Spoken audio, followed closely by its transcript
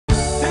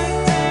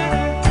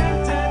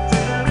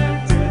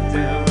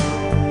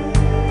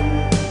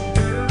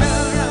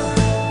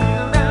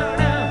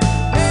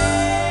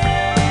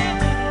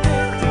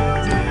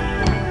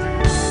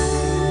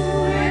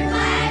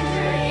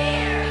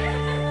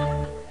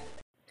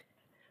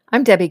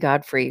I'm Debbie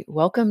Godfrey.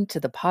 Welcome to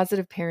the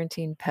Positive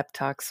Parenting Pep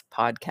Talks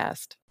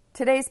podcast.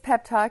 Today's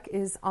pep talk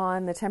is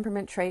on the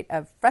temperament trait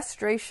of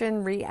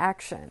frustration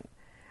reaction.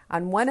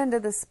 On one end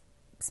of the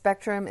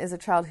spectrum is a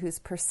child who's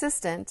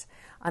persistent.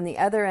 On the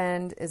other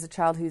end is a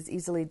child who's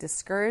easily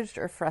discouraged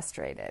or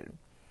frustrated.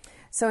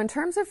 So in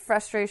terms of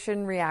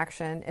frustration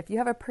reaction, if you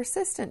have a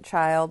persistent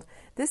child,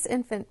 this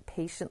infant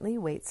patiently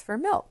waits for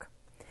milk.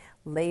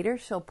 Later,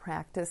 she'll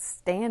practice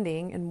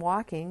standing and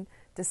walking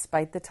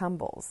despite the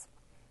tumbles.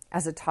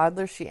 As a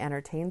toddler, she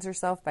entertains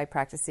herself by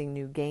practicing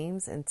new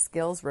games and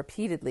skills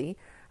repeatedly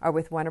or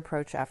with one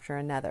approach after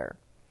another.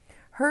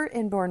 Her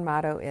inborn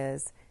motto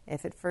is,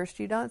 if at first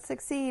you don't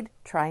succeed,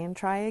 try and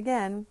try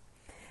again.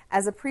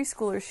 As a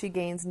preschooler, she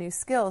gains new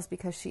skills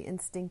because she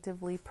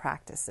instinctively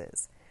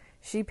practices.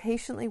 She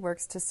patiently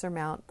works to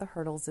surmount the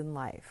hurdles in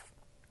life.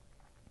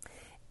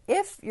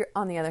 If,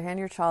 on the other hand,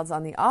 your child's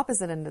on the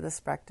opposite end of the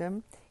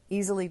spectrum,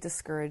 easily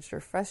discouraged or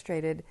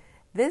frustrated,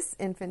 this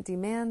infant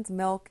demands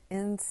milk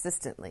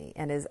insistently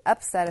and is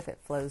upset if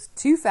it flows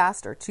too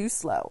fast or too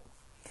slow.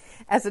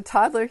 As a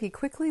toddler, he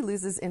quickly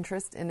loses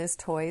interest in his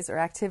toys or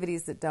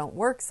activities that don't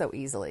work so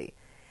easily,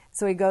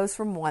 so he goes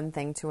from one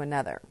thing to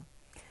another.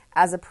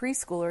 As a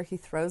preschooler, he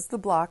throws the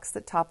blocks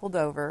that toppled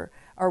over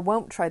or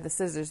won't try the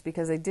scissors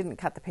because they didn't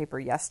cut the paper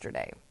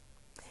yesterday.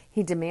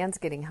 He demands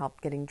getting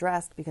help getting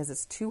dressed because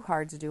it's too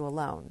hard to do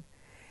alone.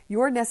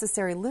 Your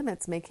necessary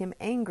limits make him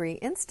angry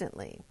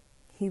instantly.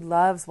 He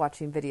loves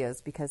watching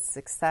videos because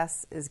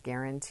success is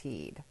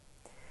guaranteed.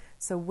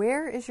 So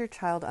where is your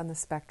child on the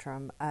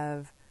spectrum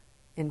of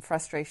in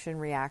frustration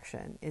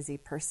reaction? Is he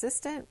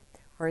persistent,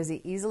 or is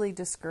he easily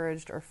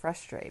discouraged or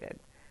frustrated,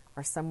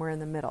 or somewhere in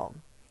the middle?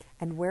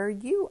 And where are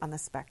you on the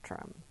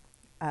spectrum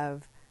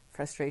of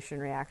frustration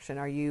reaction?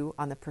 Are you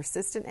on the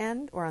persistent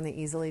end or on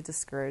the easily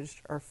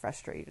discouraged or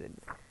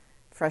frustrated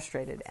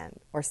end,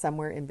 or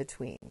somewhere in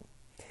between?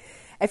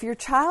 If your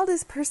child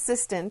is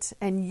persistent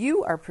and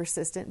you are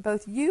persistent,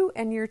 both you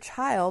and your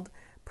child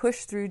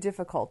push through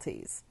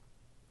difficulties.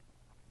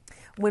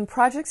 When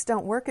projects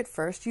don't work at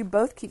first, you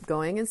both keep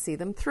going and see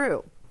them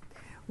through.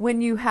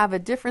 When you have a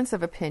difference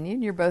of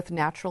opinion, you're both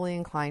naturally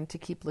inclined to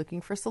keep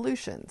looking for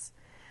solutions.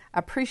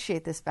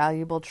 Appreciate this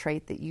valuable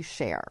trait that you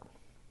share.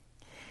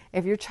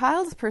 If your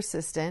child is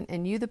persistent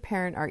and you, the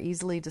parent, are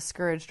easily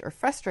discouraged or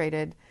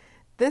frustrated,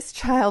 this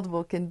child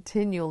will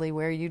continually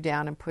wear you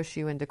down and push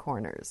you into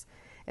corners.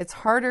 It's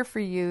harder for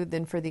you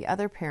than for the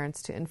other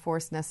parents to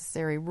enforce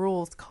necessary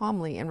rules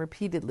calmly and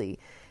repeatedly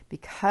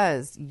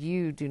because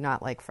you do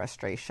not like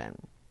frustration.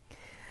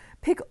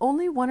 Pick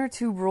only one or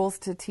two rules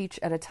to teach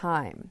at a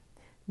time.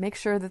 Make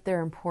sure that they're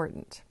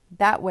important.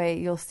 That way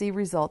you'll see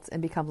results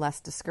and become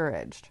less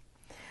discouraged.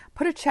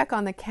 Put a check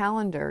on the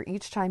calendar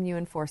each time you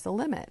enforce a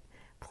limit.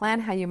 Plan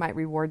how you might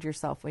reward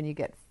yourself when you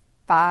get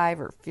 5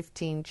 or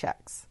 15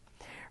 checks.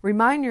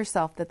 Remind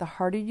yourself that the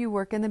harder you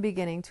work in the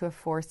beginning to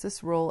enforce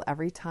this rule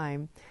every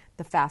time,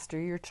 the faster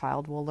your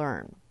child will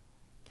learn.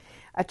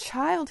 A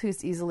child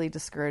who's easily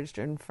discouraged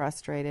and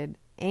frustrated,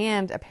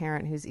 and a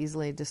parent who's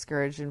easily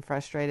discouraged and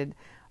frustrated,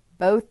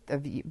 both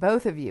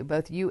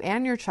you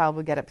and your child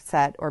will get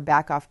upset or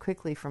back off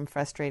quickly from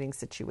frustrating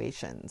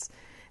situations.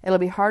 It'll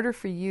be harder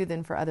for you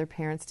than for other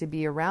parents to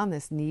be around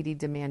this needy,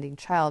 demanding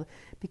child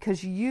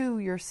because you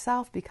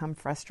yourself become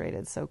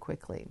frustrated so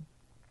quickly.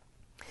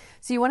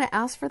 So you want to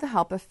ask for the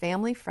help of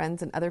family,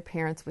 friends, and other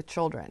parents with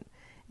children.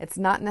 It's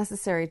not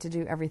necessary to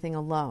do everything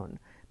alone.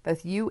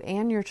 Both you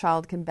and your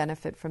child can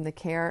benefit from the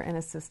care and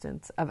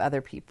assistance of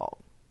other people.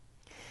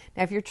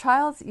 Now, if your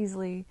child's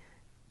easily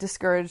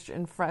discouraged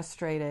and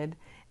frustrated,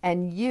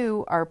 and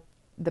you,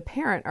 the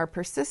parent, are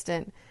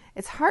persistent,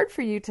 it's hard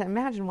for you to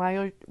imagine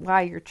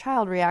why your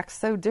child reacts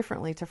so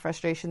differently to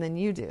frustration than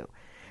you do.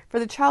 For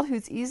the child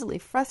who's easily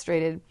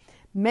frustrated,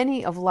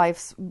 many of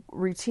life's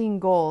routine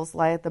goals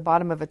lie at the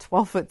bottom of a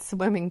 12-foot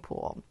swimming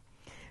pool.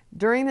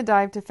 During the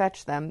dive to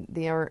fetch them,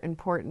 their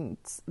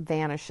importance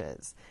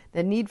vanishes.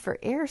 The need for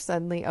air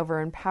suddenly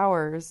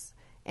overpowers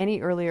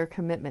any earlier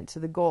commitment to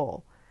the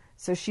goal.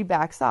 So she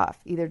backs off,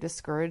 either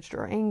discouraged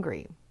or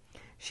angry.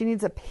 She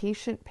needs a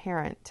patient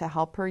parent to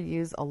help her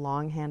use a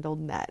long-handled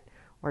net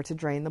or to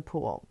drain the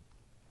pool.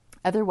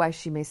 Otherwise,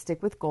 she may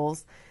stick with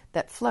goals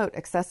that float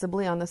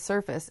accessibly on the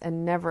surface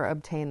and never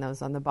obtain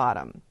those on the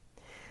bottom.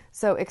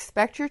 So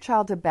expect your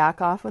child to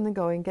back off when the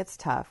going gets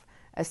tough.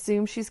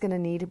 Assume she's going to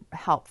need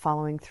help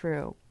following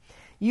through.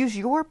 Use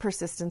your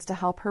persistence to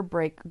help her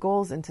break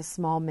goals into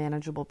small,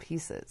 manageable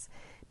pieces.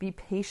 Be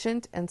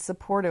patient and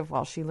supportive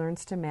while she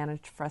learns to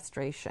manage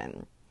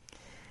frustration.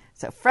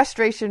 So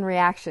frustration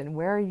reaction.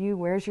 Where are you?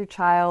 Where's your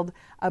child?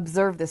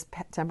 Observe this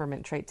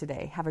temperament trait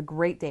today. Have a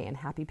great day and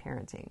happy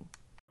parenting.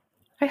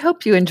 I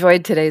hope you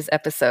enjoyed today's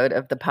episode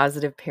of the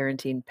Positive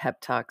Parenting Pep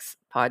Talks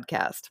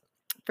podcast.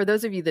 For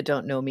those of you that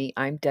don't know me,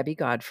 I'm Debbie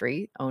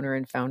Godfrey, owner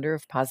and founder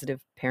of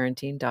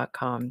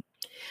PositiveParenting.com.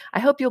 I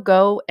hope you'll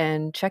go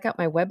and check out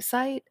my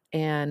website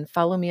and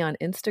follow me on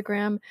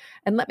Instagram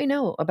and let me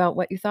know about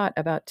what you thought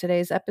about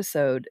today's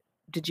episode.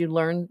 Did you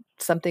learn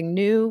something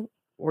new?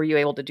 Were you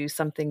able to do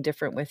something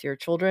different with your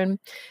children?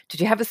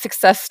 Did you have a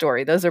success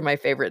story? Those are my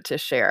favorite to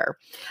share.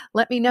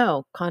 Let me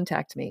know.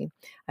 Contact me.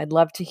 I'd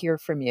love to hear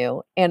from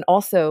you. And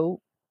also,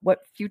 what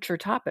future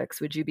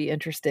topics would you be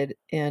interested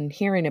in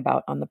hearing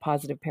about on the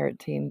Positive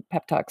Parenting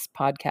Pep Talks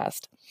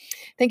podcast?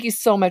 Thank you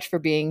so much for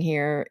being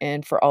here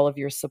and for all of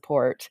your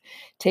support.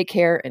 Take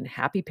care and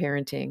happy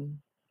parenting.